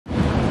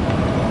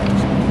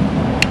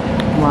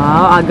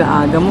Wow,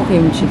 aga-aga mo,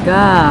 kimchi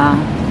ka.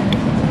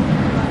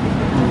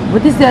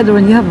 What is the other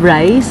one? You have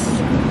rice?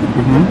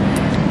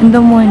 In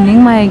the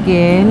morning,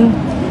 Michael?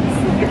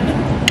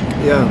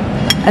 Yeah.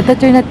 I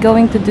thought you're not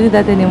going to do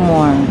that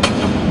anymore.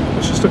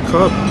 It's just a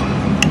cup.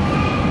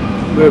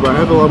 Babe, I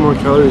have a lot more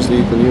calories to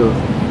eat than you.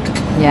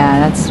 Yeah,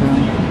 that's true.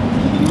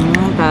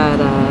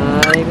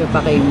 Taray, may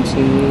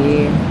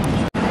pa-kimchi.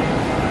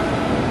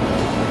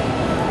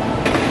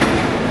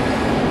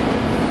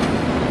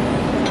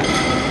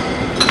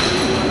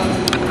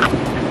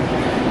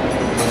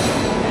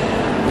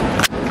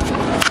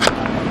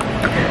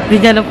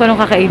 Hindi niya alam ko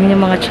anong kakainin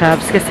yung mga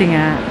chops kasi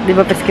nga, di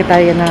ba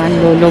pescetarian na ang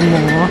lolo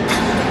mo?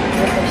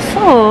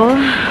 So,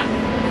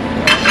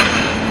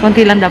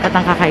 konti lang dapat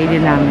ang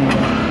kakainin namin.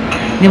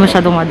 Hindi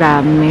masyadong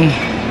madami.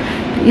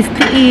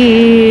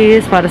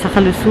 Tiis-tiis para sa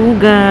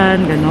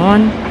kalusugan,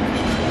 ganon.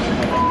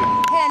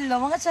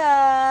 Hello mga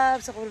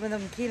chops! Ako naman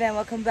ng Kila.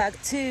 Welcome back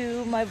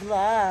to my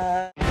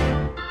vlog.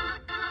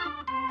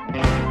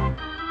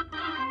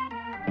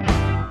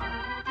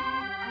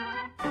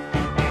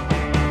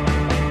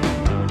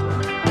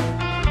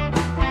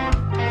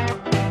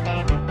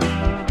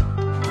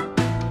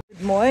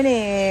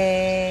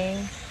 Morning!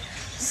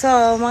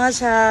 So, mga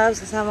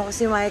chops, kasama ko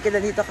si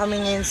Michael. Dito kami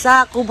ngayon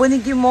sa Kubo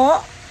ni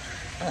Gimo.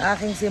 Ang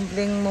aking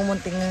simpleng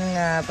mumunting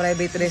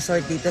private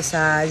resort dito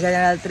sa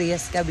General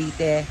Trias,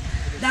 Cavite.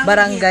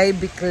 Barangay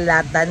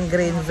Biklatan,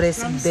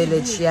 Greenville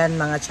Village yan,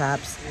 mga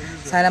chops.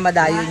 Sana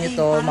madayo nyo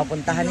to,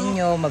 mapuntahan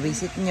ninyo,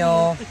 mabisit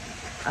nyo.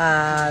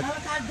 At,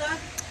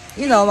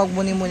 you know,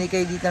 magmuni-muni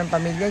kayo dito ng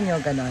pamilya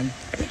nyo, ganon.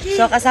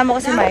 So, kasama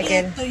ko si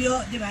Michael. Tuyo,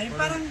 di ba?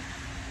 Parang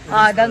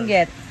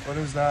Dangget. What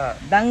is that?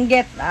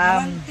 Dangget.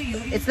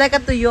 It's like a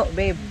tuyo,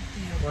 babe.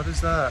 What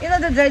is that? You know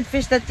the dried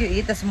fish that you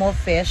eat, the small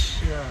fish?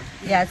 Yeah.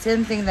 Yeah, it's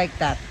something like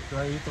that. Do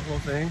I eat the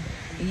whole thing?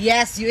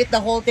 Yes, you eat the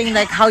whole thing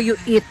like how you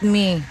eat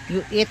me.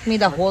 You eat me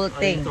the whole I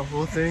thing. eat the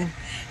whole thing?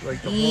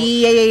 Like the whole...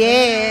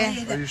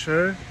 Yeah. Are you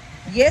sure?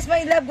 Yes,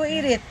 my love, go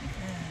eat it.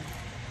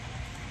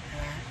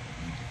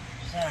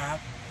 sarap.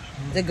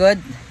 Is it good?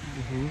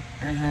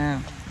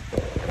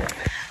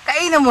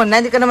 Kainin mo na,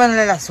 hindi ka naman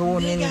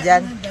lalasunin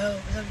dyan. Ano daw,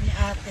 sabi ni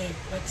ate,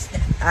 what's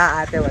that?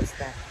 Ate, what's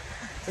that?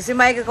 So si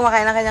Michael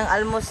kumakain ng kanyang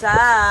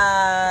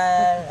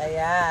almusal.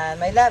 Ayan,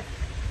 my love.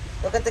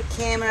 Look at the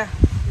camera.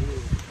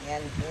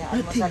 Ayan, yung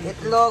almusal.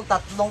 Itlog,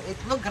 3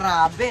 itlog.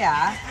 Grabe,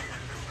 ah.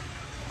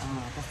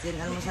 Tapos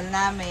yung almusal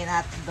namin,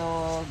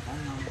 hotdog.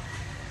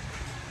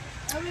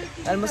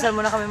 Almusal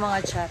muna kami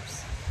mga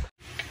chaps.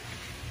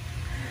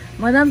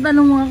 Madam,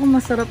 tanong mo nga kung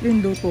masarap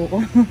yung luto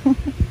ko.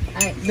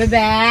 Ay,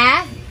 bebe,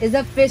 is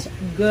the fish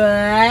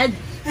good?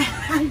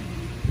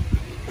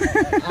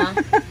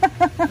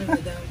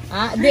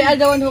 They are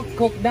the one who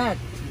cook that.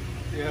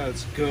 Yeah,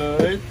 it's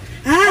good.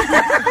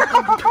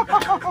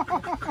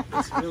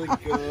 It's really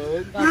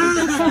good.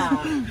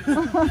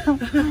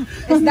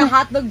 Is the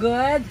hot dog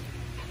good?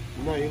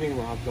 I'm not eating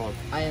the hot dog.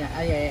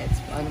 Ay, it's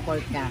on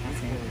pork ka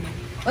kasi.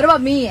 What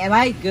about me? Am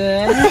I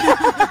good?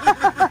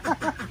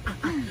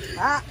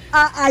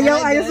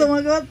 Ayaw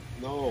sumagot.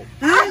 No.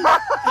 Bad.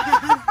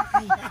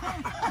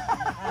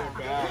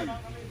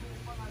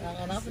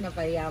 Anak,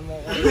 pinapahiya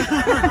mo ko.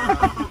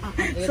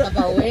 Hindi ka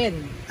pauwin.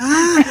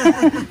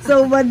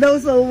 So bad daw,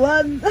 so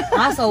bad.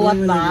 So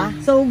what ba?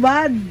 So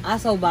bad.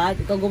 So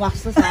bad? Ikaw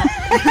gumastos ha?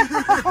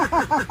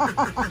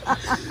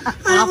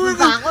 Kahapon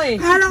pa ako eh.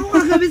 Kala ko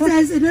kagabi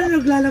sa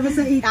SNL, naglalabas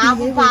sa 18.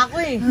 Kahapon pa ako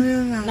eh.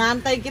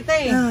 Naantay kita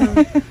eh.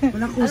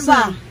 Walang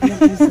kusa.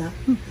 Walang kusa.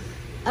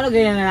 Ano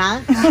ganyan na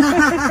lang?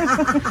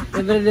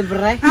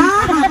 Libre-libre?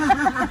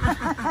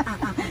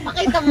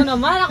 Pakita mo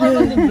naman, ako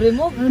naman libre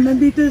mo.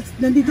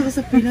 Nandito ka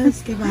sa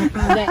Pinas kay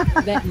Papa.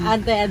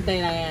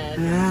 Antay-antay na yan.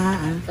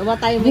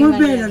 Tumatay mo yung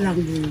Bulbelo lang.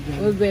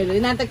 Bulbelo.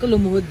 Inantay ko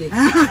lumuhod eh.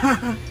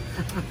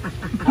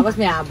 Tapos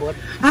may abot.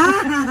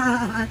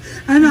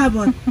 Ano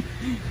abot?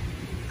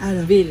 Ano?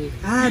 Bill.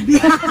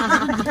 Bill.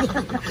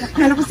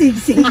 Kala ko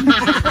sing-sing.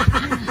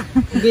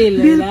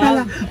 Bill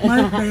pala.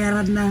 Mahal,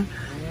 bayaran na.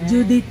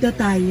 Due date na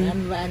tayo.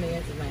 Ano ba? Ano yan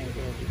si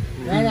Michael?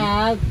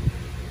 Manap!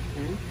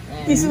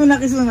 Kiss mo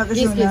na. Kiss.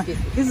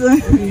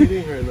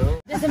 Eating her, no?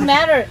 Doesn't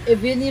matter.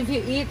 If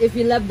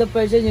you love the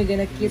person, you're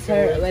gonna kiss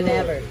her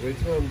whenever. Wait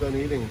till I'm done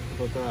eating.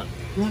 How about that?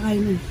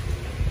 Nakain na.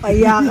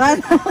 Payakan!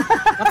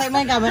 Patay mo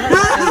yung camera.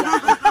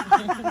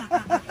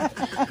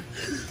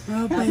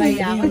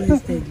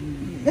 Payakan.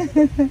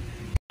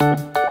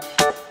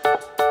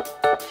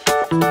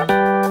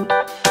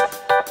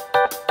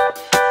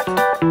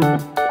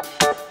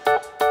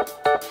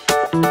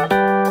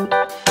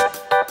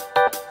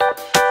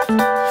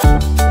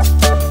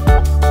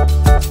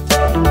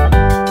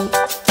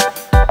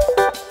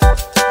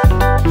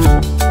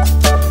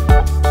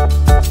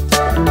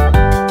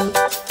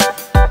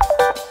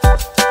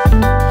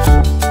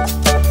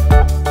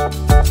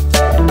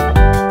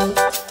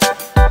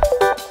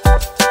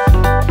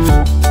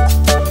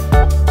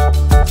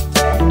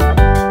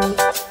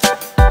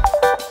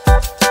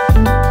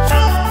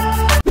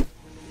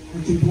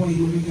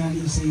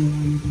 sa iyo,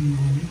 aming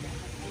Panginoon.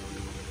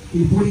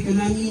 Pinupuri ka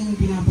namin, pinapasalamatan. At ikaw,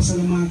 Panginoon, ay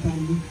nagpapalain sa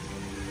amin.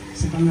 Panginoon,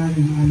 sa pangalan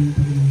ng aming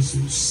Panginoon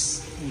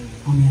Jesus.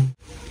 Amen.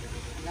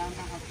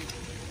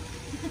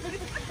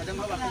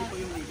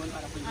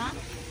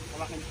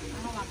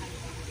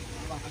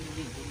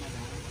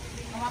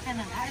 Hawakan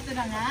na nga. Ito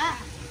na nga.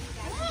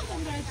 Oh,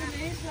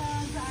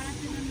 congratulations sa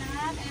ating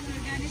anak and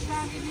organic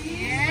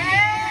family.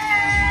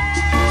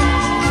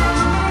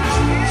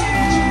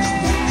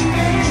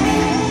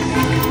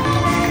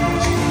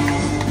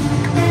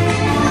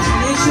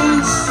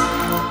 Congratulations.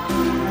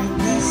 God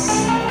bless.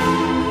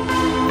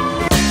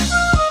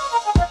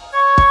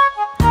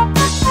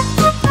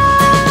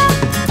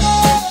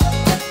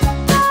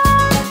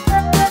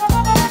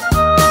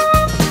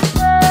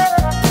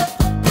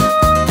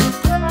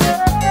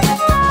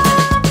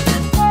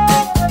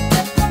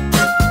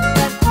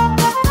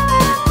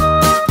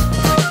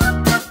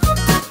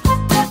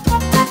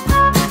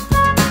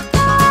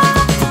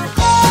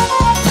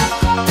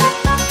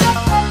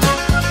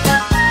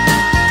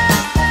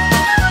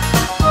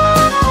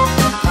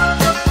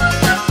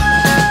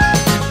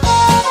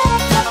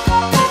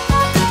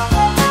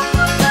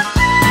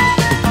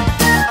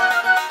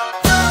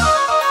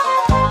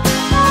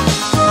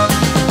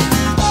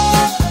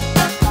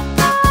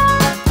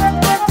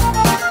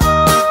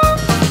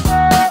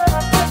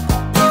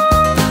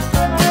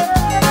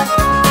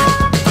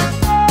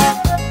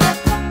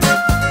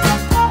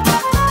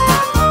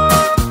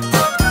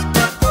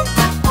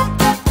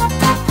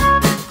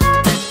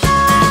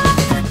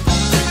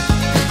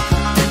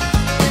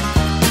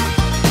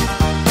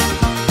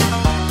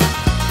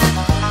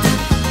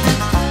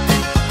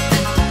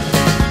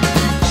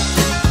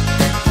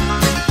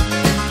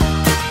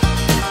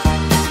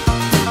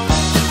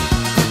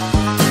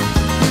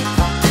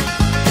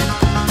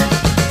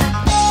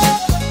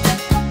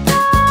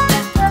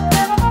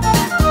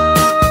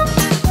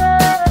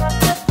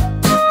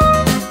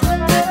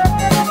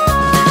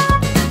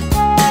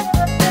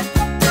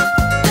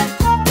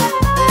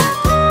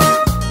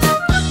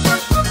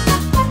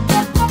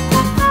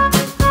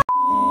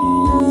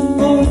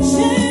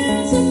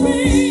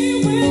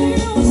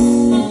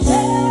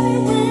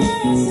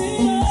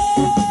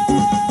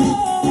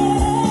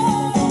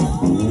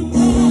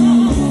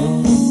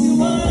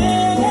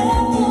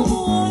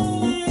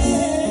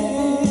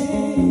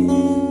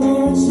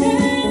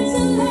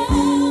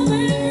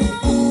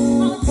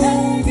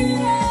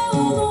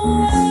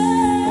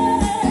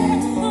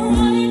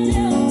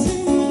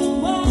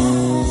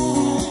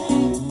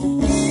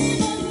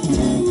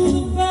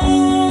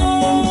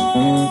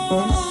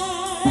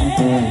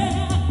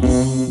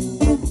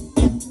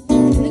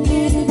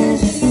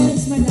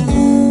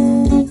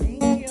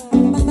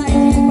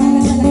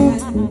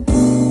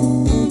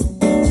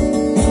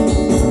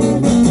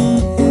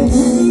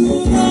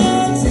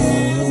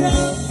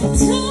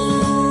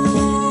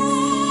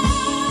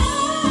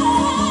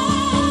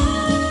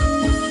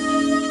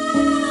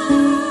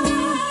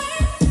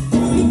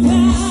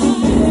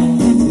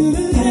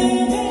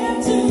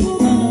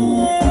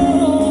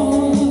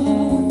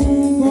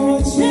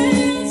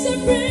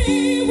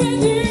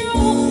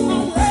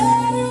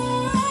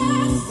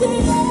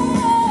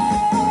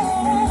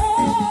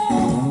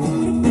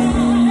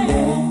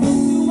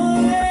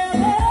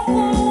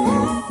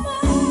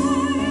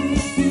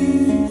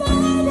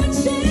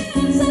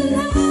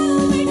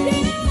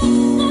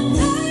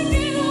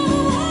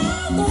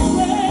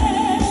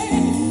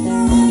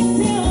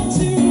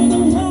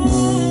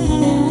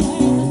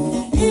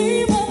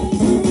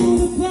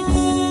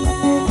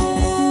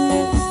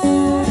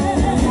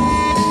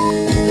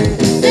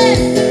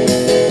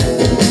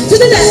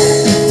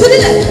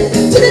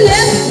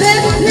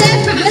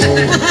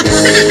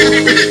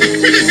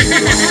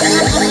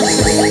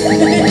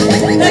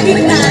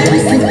 Naging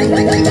dance.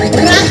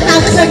 Rock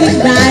tapos naging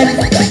dance.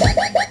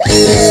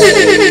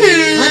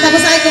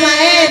 Tapos na kayo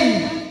kumain.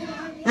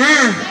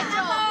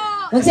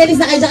 Magselis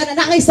na kayo dyan.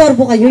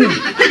 Nakaistorbo kayo eh.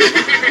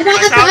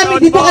 Kumakat pa kami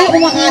dito kayo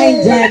kumakain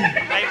dyan.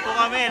 Live po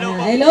kami,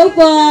 Hello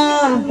po.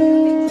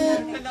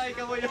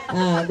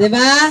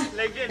 Diba?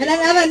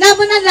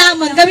 Lamon na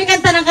lamon. Kami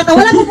kanta ng kata.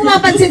 Wala po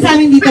pumapansin sa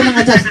amin dito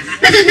mga Diyos.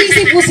 Kasi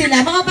busy po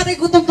sila. Mga patay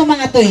gutom itong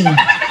mga to eh.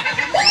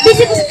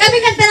 Busy po kami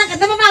kanta ng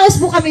kata. Mamaos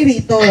po kami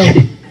rito.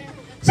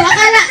 So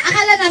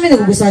akala namin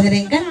nagugustuhan nila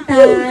yung kanta,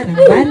 ng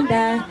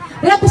banda.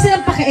 Wala po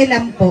silang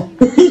pakialam po.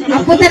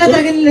 Ang punta na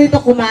talaga nila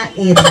dito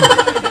kumain.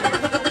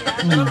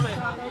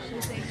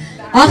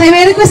 Okay,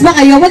 may request ba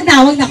kayo? Wag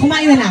na.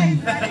 Kumain na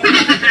lang.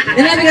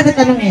 Yan namin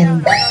natatanungin.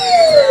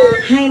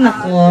 Hay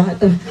nako.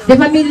 Ito. Di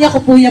pamilya ko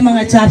po yung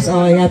mga chaps.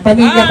 O, yan.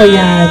 Pamilya ko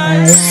yan.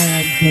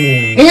 Ayan.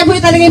 Kaya po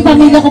yung talaga yung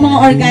pamilya ko, mga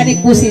organic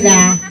po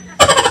sila.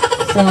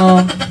 So,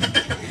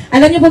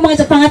 alam niyo po mga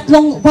chaps,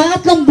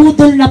 pangatlong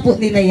budol na po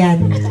nila yan.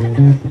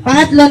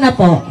 Pangatlo na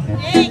po.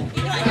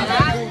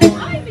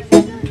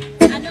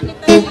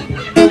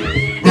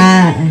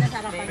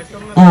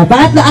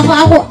 Pangatlo.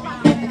 Ako.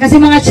 Kasi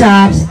mga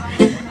chaps,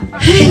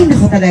 ay,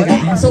 naku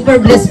talaga.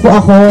 Super blessed po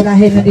ako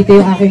dahil nandito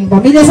yung aking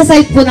pamilya. Sa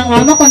side po ng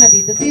mama ko,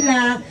 nandito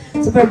sila.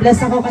 Super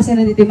blessed ako kasi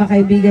nandito yung mga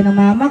kaibigan ng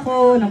mama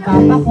ko, ng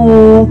papa ko.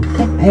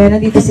 Ayun,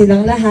 nandito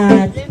silang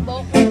lahat.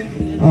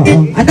 Oo.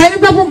 Ang dami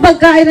pa pong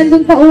pagkain,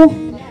 nandun pa oh.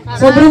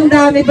 Sobrang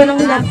dami pa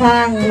ng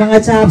lapang, mga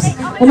chaps.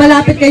 Kung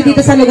malapit kayo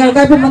dito sa lugar,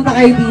 kaya pumunta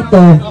kayo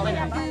dito.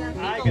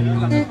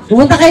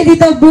 Pumunta kayo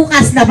dito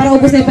bukas na para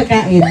ubos na yung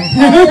pagkain.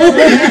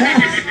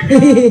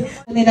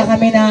 Nila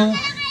kami ng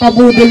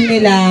pabudol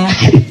nila.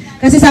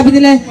 Kasi sabi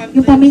nila,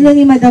 yung pamilya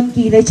ni Madam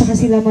Kilay, tsaka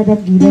sila Madam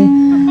Kilay,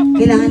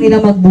 kailangan nila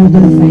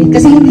magbudol fight.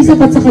 Kasi hindi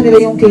sapat sa kanila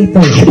yung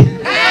cater.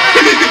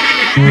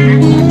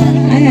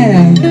 Ayan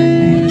lang.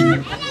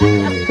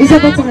 Isa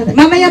pa sa kanila.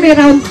 Mamaya may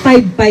round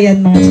 5 pa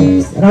yan mga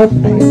chaps. Round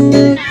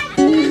 5.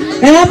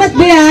 Salamat,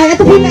 Bea.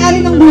 Ito po yung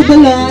may-ari ng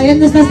budol, ha. Ayan,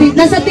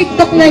 nasa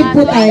TikTok live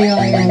po tayo.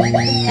 Ayan.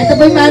 Ito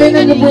po yung may-ari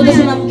ng budol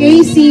si Ma'am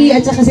Casey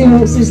at saka si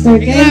Sister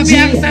Kenji. Grabe,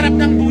 ang sarap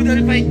ng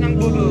budol fight ng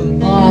budol.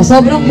 Oh,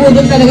 sobrang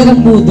budol talaga ng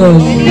budol.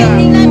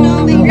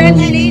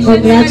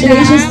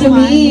 Congratulations to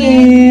me.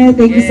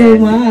 Thank you so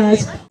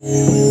much.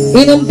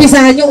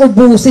 Inumpisahan nyo,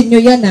 ubusin nyo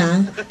yan,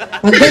 ha.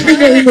 Pag hindi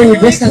nyo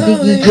inubos,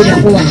 nagigigil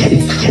ako, ha.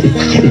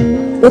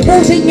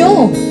 Ubusin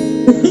nyo.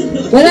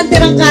 Walang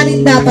tirang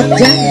kanin dapat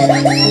dyan.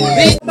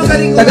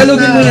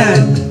 Tagalogin mo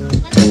yan.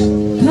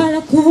 Kala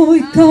ko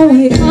ikaw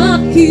ay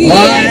akin.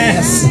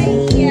 Yes!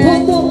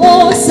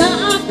 Totoo sa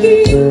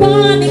aking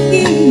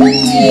paningin.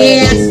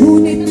 Yes!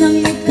 Ngunit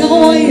nang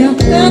ikaw ay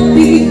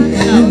akapin,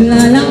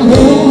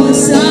 naglalaho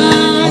sa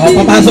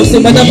akin. Papasok si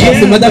Madam.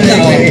 Si Madam na.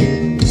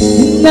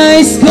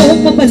 Nais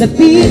kong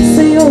mapalapit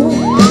sa'yo.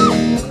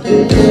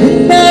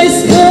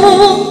 Nais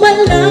kong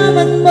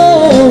malaman mo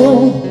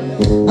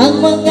ang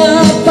mga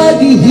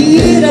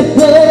paghihirap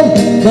ko,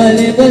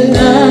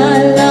 baliwala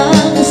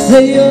lang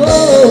sa'yo.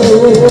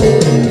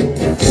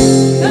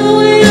 Ikaw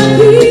ay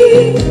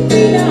aking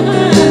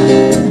minahal,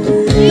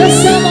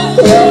 kasama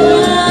ko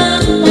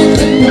ang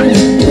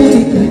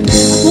matagpulit.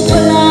 Ako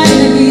pala'y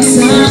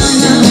nag-isa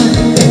na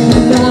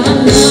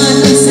magkaangan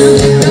ng isang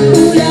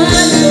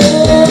katulad mo.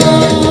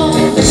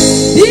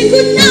 Di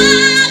ko na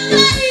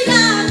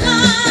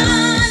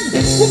kailangan,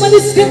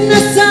 umalis ka na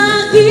sa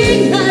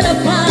aking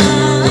harapan.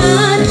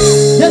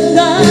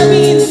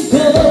 Damdamin ko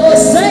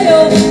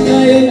sa'yo,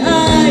 ngayon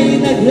ay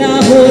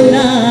naglaho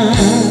na.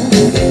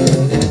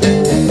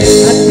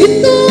 At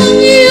ito ang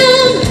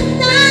iyong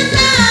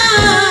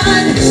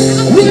tandaan,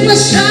 ako'y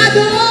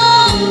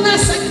masyadong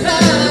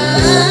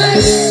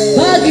nasaktan.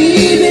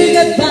 Pag-ibig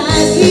at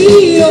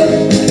pag-iyo,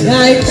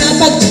 kahit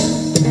na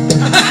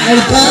ay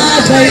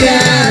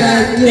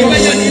babayaran nyo. Iba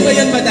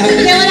yan, Madam.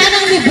 Hindi, wala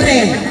nang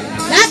libre.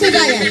 Lahat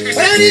ibayan.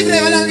 Walang libre.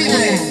 Lahat iba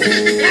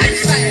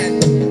yan.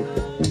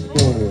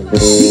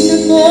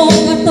 Tingnan mo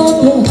ang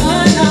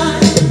katotohanan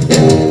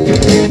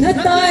na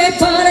tayo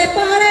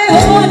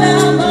pare-pareho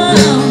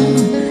lamang.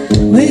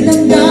 May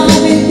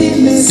damdamin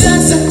din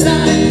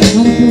nasasaktan,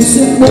 ang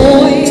puso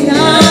mo'y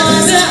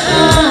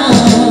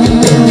nasaan.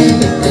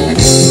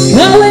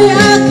 Ikaw ay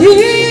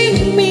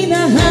aking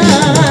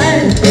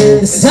minahal,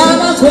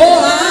 kasama ko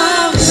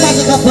ang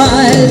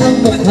magkakapal ng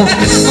mukha.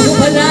 Ako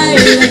pala'y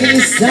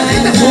nag-isa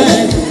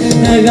naman,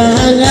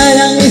 nag-aangal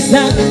ang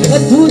isang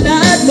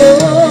katulad mo.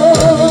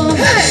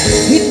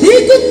 Hindi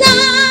ko na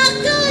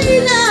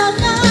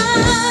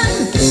kailangan,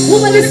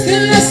 umalis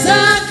ka na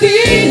sa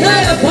aking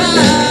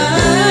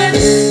harapan.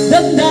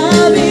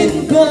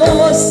 Damdamin ko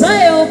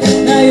sa'yo,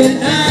 ngayon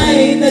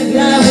ay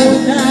naglaho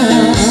na.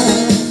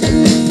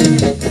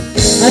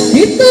 At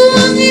ito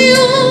ang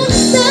iyong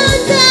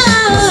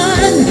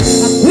tandaan,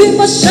 ako'y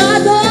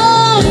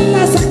masyadong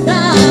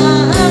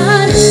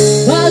nasaktan.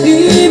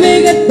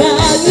 Pag-ibig at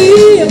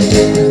pag-iyo,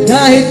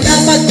 kahit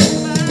na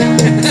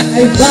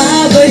ay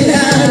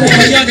babayaran.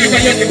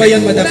 Iba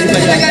yan, Madam. Iba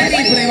yan.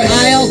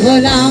 Ayaw ko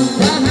lang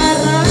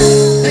maharap.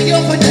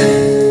 Ayoko na.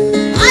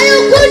 Ayaw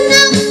ko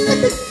nang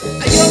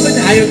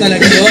Ayaw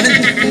talaga yun.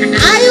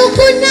 ayaw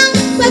ko nang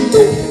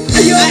batu.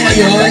 Ayoko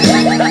yun.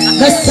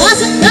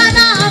 Nasasaktan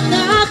na ang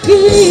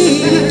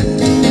akin.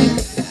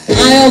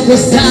 Ayaw ko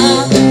sa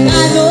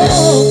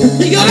Tagalog.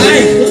 Ay!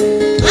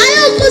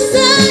 Ayaw ko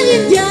sa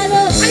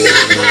Indiano.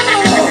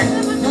 Ayoko!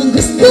 Ang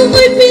gusto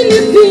mo'y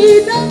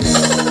Pilipino.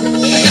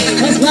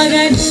 Mas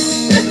maganda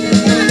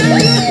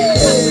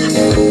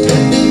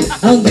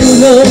ang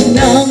gulong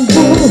ng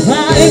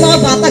buhay. Mga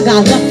bata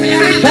gaga.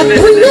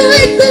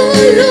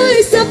 Patuloy-tuloy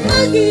sa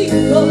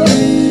pag-ikot.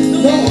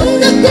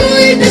 Noon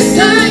ako'y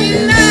nasa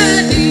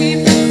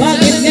ilalim,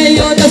 bakit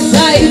ngayon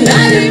nasa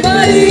ilalim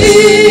pa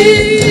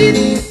rin?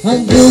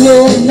 Ang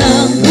gulong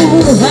ng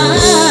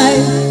buhay.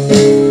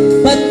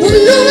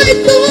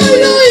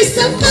 Patuloy-tuloy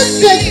sa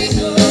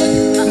pag-ikot.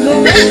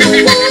 Noon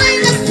ako'y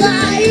nasa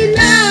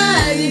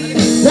ilalim,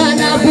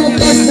 sana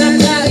bukas na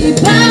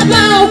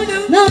kaibabaw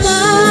naman.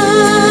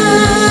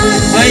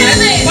 Ayan.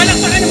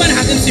 Palakpakan naman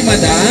natin si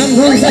Madam.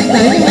 Rusap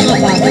tayo ng mga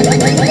bata.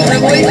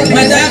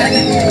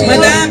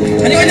 Madam.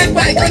 Halika na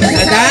pa.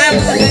 Madam.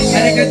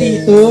 Halika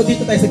dito.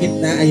 Dito tayo sa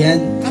gitna. Ayan.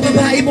 Ang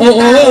babae mo, Oo.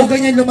 tao,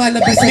 ganyan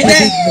lumalabas sa Hindi.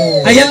 bibig mo.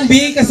 Ayan,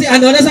 B. Kasi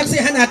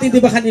nasaksihan natin, di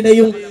ba kanina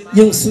yung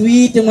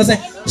sweet, yung masaya.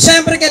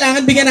 Siyempre,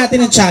 kailangan bigyan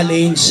natin ng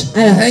challenge.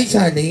 Ay,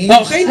 Sally.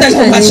 Oh, kayong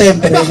dalawa, challenge?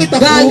 siyempre. Bakit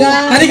ako? Gaga.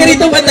 Halika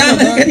dito, Madam.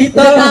 Halika dito.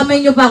 Natamay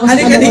niyo pa ako sa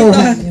Halika dito.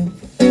 kalokohan niyo.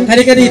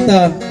 Halika dito.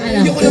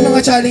 Hindi ko ng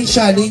mga challenge,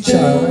 ha.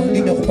 Hindi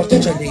niyo ako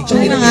pag-challenge.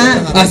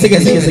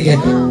 Sige.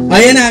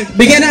 Ayan na,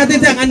 bigyan natin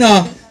ng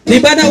ano. Di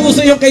ba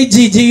nauso yung kay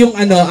Gigi yung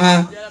ano,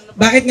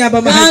 bakit nga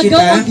ba mahal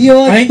kita?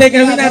 Hindi,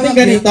 gawin natin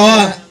ganito.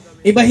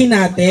 Ibahin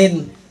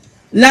natin.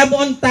 Love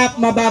on top,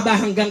 mababa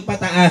hanggang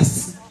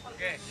pataas.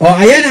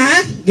 Ayan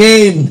ha,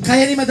 game.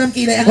 Kaya ni Madam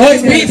Kilay.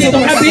 Hoy, B,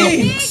 dito ka, B.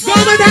 Go,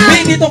 Madam!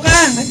 B, dito ka.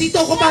 Nandito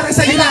ako para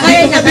sa nila.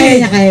 Kaya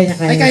niya.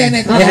 Ay, kaya na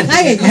ito.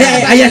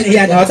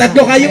 Ayan.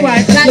 Tatlo kayo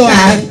tatlo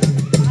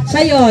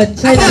Siya yun.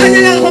 Amahan na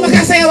lang ako,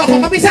 magkasayaw ako.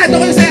 Kabisado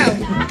ko yung sayaw.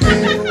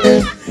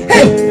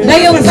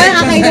 Ngayon pa,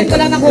 kakainan ko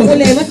lang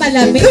nakukulimot,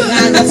 malamig.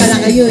 Ano pala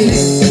kayo eh.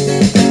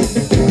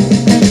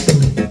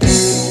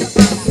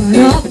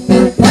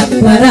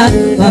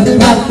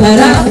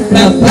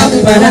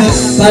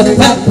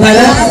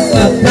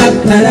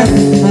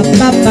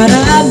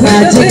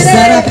 Magic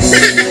sarap.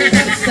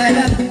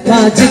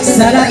 Magic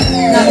sarap,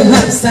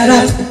 langhap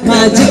sarap.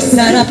 Magic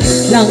sarap,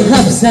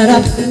 langhap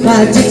sarap.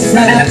 Magic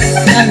sarap,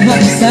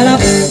 langhap sarap.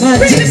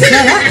 Magic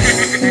sarap.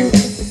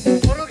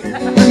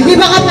 Hindi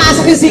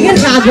makapasok yung singer,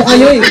 gago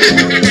kayo eh.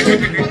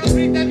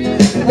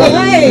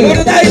 Okay.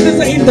 Puro tayo dun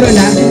sa intro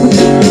na.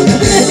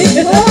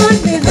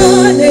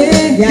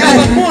 Yan.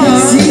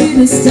 See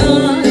the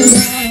stars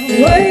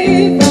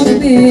away from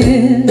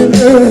me.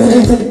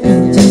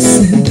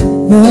 Just see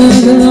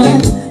run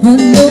along on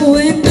the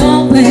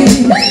window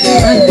pane.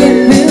 I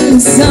can feel the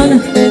sun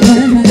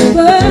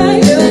whenever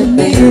you're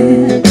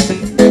near.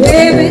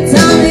 Every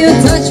time you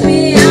touch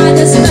me, I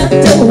just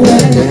melt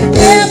away.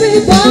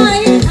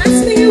 Everybody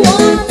asks me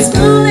what's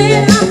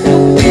calling out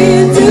for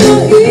me to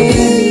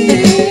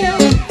hear.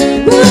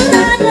 But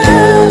I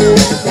know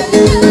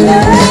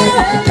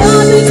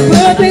love is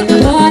perfect,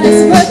 but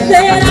it's worth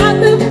it. I've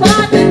been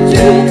fighting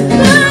through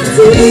my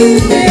tears.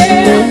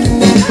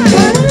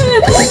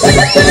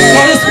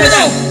 Chorus mo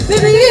daw.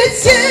 Baby,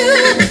 it's you.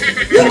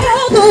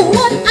 You're the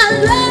one I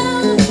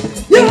love.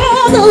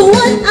 You're the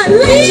one I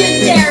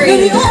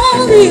legendary. You're the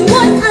only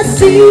one I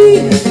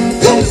see.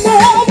 Come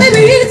on,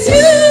 baby, it's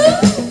you.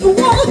 The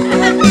one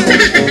I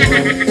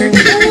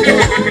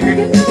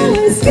can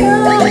always go.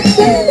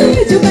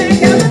 Baby, to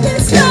make out of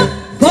this stuff.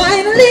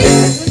 Finally,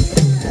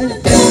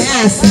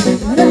 yes.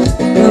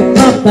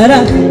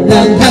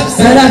 Langhap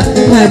sarap,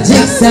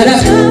 magic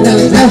sarap.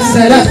 Langhap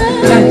sarap,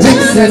 magic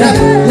sarap.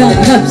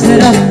 Langhap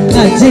sarap,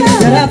 magic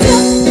sarap.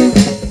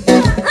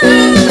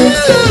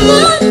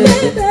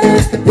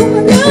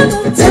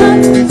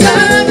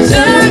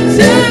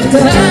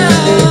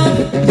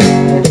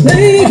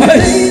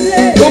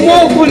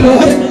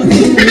 Kumukulot.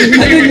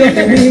 Ano yun?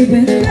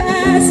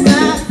 That's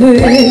my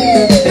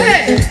way.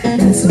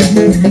 That's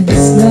when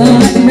it's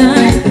not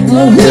night.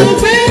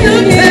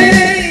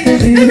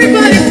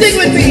 Everybody sing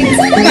with me.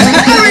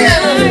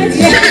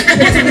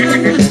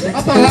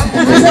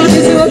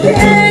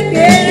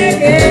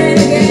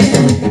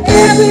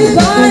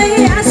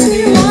 Everybody asks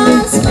me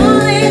what's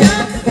mine.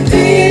 I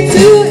need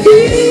to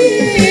eat.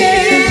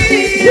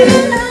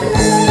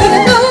 But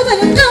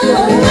I know,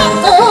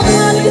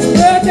 all is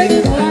perfect,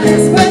 all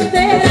is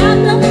perfect. I'm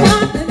the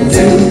partner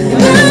to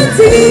my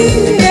team.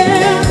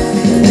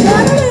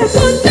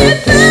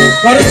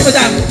 Chorus mo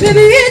daw.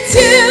 Baby, it's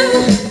you.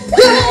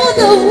 You're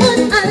the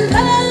one I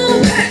love.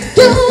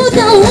 You're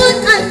the one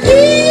I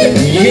need.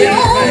 You're the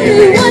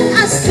only one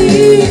I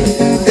see.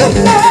 Come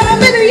on,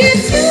 baby,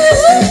 it's you.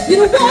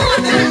 You're the one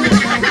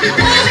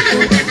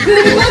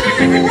You're the one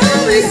I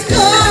always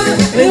call.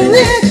 When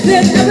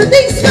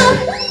everything's fun.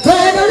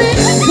 Finally,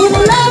 when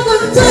the love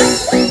of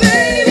touch,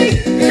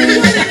 baby.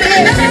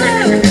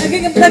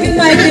 Naging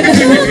Michael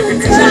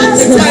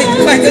Jackson.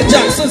 Michael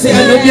Jackson, si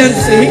ano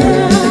Beyonce.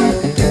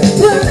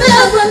 When the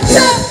love of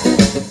touch.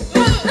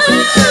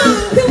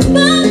 Come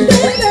on,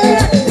 baby.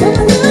 When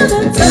the love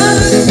of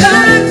touch.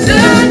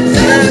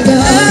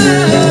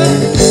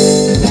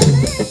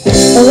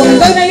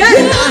 Huwag na yan.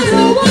 You're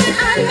the one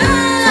I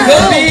love. Go,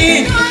 B.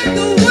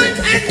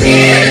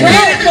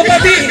 Pilit mo pa,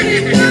 B.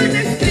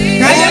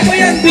 Kaya mo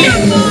yan, B.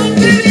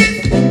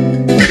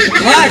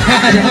 Kaya.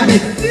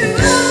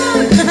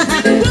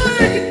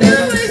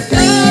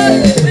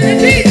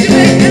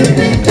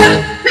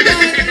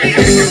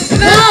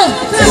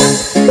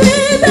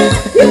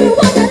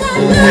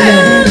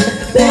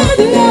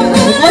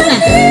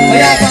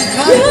 Mayabang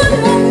ka.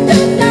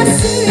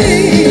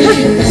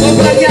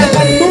 Sobrang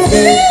yaman mo.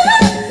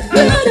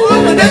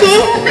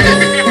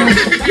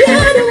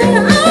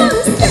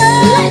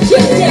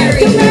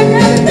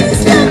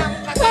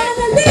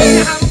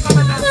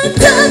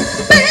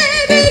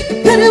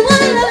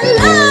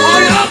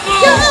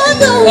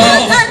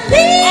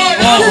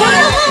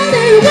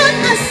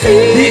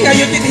 Hindi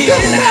kayo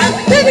titigil na.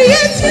 Baby,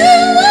 it's you.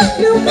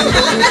 You're the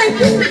one I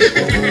need.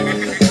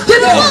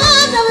 You're the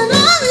one that will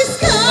always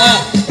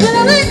come.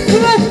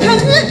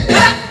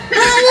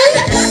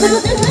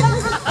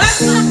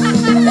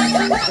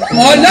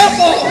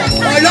 Loko!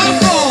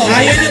 Loko!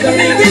 Ayaw niyo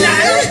tumigil, ha?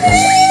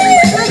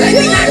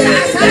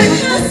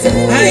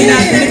 Ay,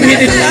 natin,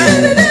 pinilit na.